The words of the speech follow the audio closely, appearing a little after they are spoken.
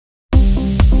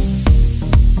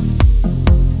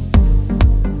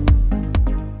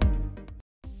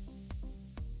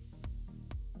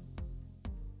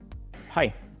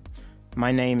Hi,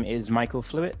 my name is Michael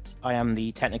Flewitt. I am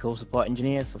the technical support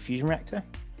engineer for FusionReactor.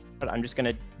 But I'm just going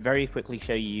to very quickly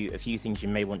show you a few things you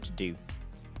may want to do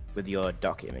with your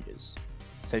Docker images.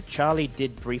 So Charlie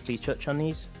did briefly touch on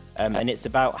these, and it's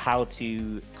about how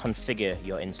to configure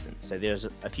your instance. So there's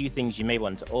a few things you may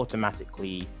want to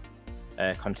automatically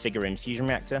configure in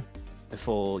FusionReactor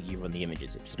before you run the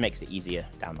images. It just makes it easier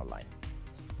down the line.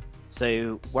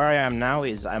 So where I am now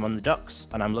is I'm on the docs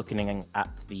and I'm looking at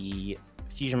the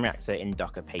FusionReactor in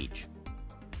Docker page.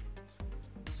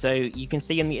 So you can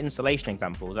see in the installation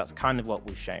example, that's kind of what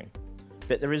we've shown,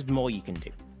 but there is more you can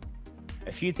do.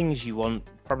 A few things you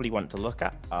probably want to look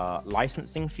at are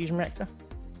licensing FusionReactor.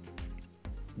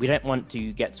 We don't want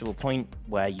to get to a point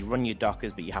where you run your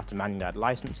Dockers, but you have to manually add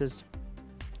licenses.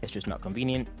 It's just not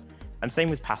convenient. And same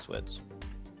with passwords.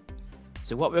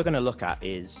 So what we're going to look at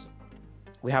is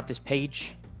we have this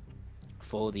page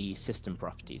for the system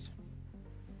properties,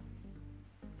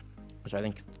 which I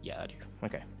think, yeah, I do.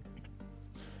 Okay.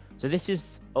 So this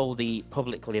is all the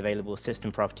publicly available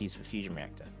system properties for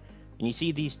FusionReactor. And you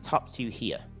see these top two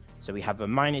here. So we have a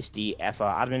 -d fr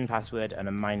admin password and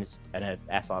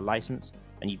a fr license.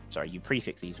 And you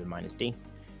prefix these with -d.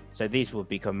 So these will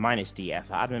become -d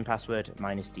fr admin password,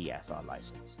 -d fr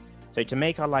license. So to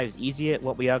make our lives easier,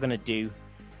 what we are going to do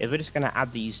is we're just going to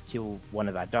add these to one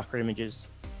of our Docker images.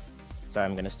 So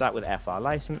I'm going to start with fr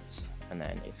license, and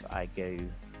then if I go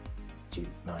to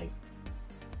my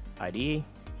IDE,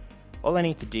 all I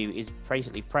need to do is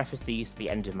basically preface these to the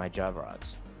end of my Java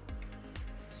args.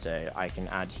 So I can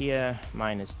add here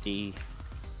 -d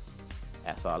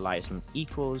fr license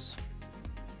equals,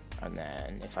 and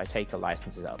then if I take a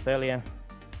licenses up earlier,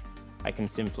 I can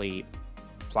simply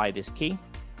apply this key,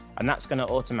 and that's going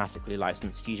to automatically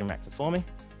license FusionReactor for me.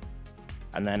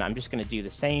 And then I'm just going to do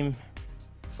the same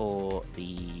for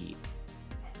the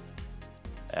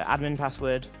admin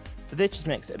password. So this just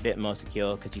makes it a bit more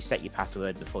secure because you set your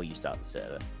password before you start the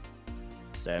server.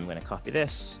 So I'm going to copy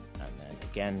this and then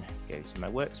again go to my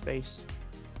workspace,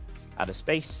 add a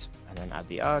space, and then add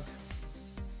the arg.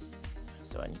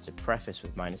 So I need to preface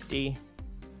with -d,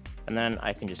 and then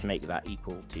I can just make that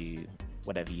equal to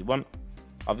whatever you want.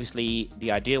 Obviously,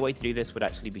 the ideal way to do this would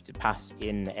actually be to pass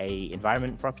in a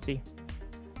environment property.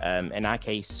 In our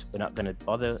case, we're not going to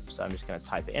bother, so I'm just going to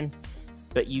type it in.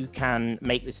 But you can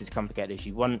make this as complicated as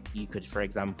you want. You could, for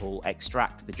example,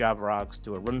 extract the Java args to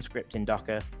a run script in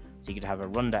Docker. So you could have a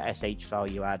run.sh file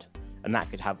you add, and that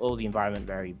could have all the environment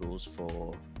variables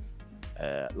for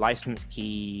license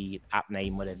key, app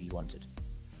name, whatever you wanted.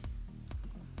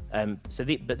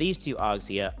 But these two args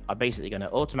here are basically going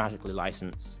to automatically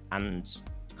license and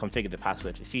configure the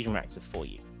password for FusionReactor for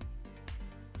you.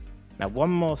 Now,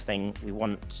 one more thing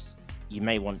you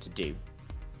may want to do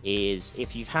is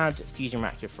if you've had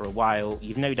FusionReactor for a while,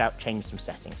 you've no doubt changed some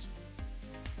settings.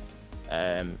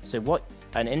 And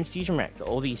in FusionReactor,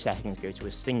 all these settings go to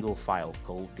a single file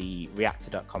called the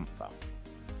reactor.conf file.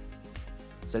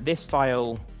 So this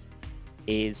file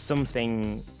is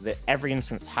something that every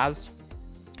instance has,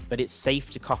 but it's safe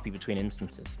to copy between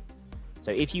instances.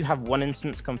 So if you have one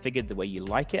instance configured the way you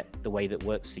like it, the way that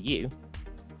works for you,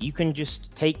 you can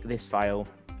just take this file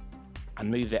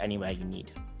and move it anywhere you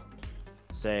need.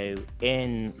 So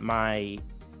in my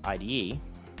IDE,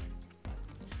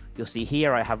 you'll see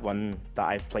here I have one that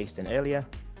I've placed in earlier.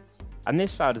 And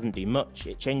this file doesn't do much.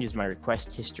 It changes my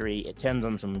request history, it turns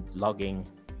on some logging,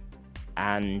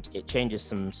 and it changes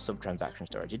some sub-transaction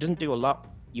storage. It doesn't do a lot.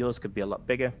 Yours could be a lot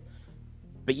bigger,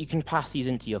 but you can pass these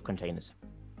into your containers.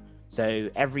 So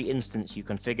every instance you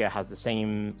configure has the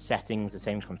same settings, the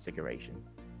same configuration.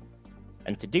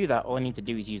 And to do that, all I need to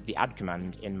do is use the add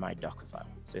command in my Docker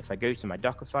file. So if I go to my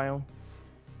Docker file,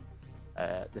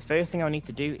 the first thing I need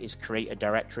to do is create a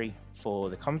directory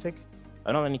for the config.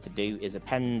 And all I need to do is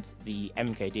append the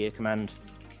mkdir command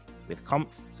with conf.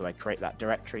 So I create that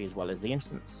directory as well as the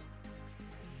instance.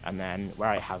 And then where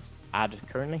I have add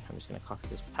currently, I'm just going to copy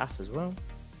this path as well.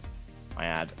 I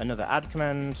add another add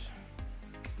command,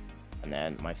 and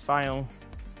then my file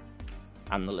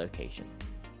and the location.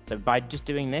 So by just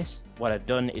doing this, what I've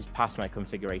done is pass my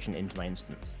configuration into my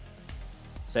instance.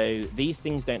 So these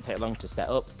things don't take long to set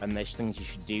up, and there's things you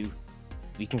should do.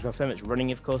 You can confirm it's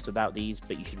running, of course, without these,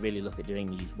 but you should really look at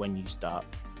doing these when you start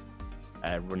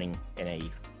running in a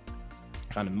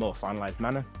kind of more finalized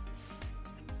manner.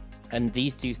 And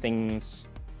these two things,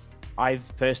 I've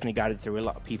personally guided through a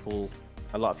lot of people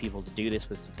to do this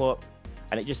with support,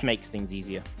 and it just makes things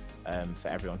easier for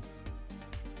everyone.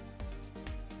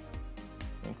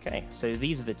 Okay, so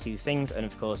these are the two things, and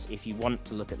of course, if you want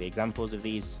to look at the examples of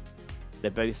these,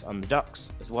 They're both on the docs,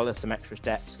 as well as some extra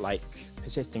steps like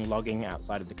persisting logging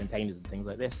outside of the containers and things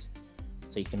like this.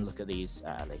 So you can look at these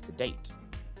at a later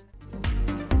date.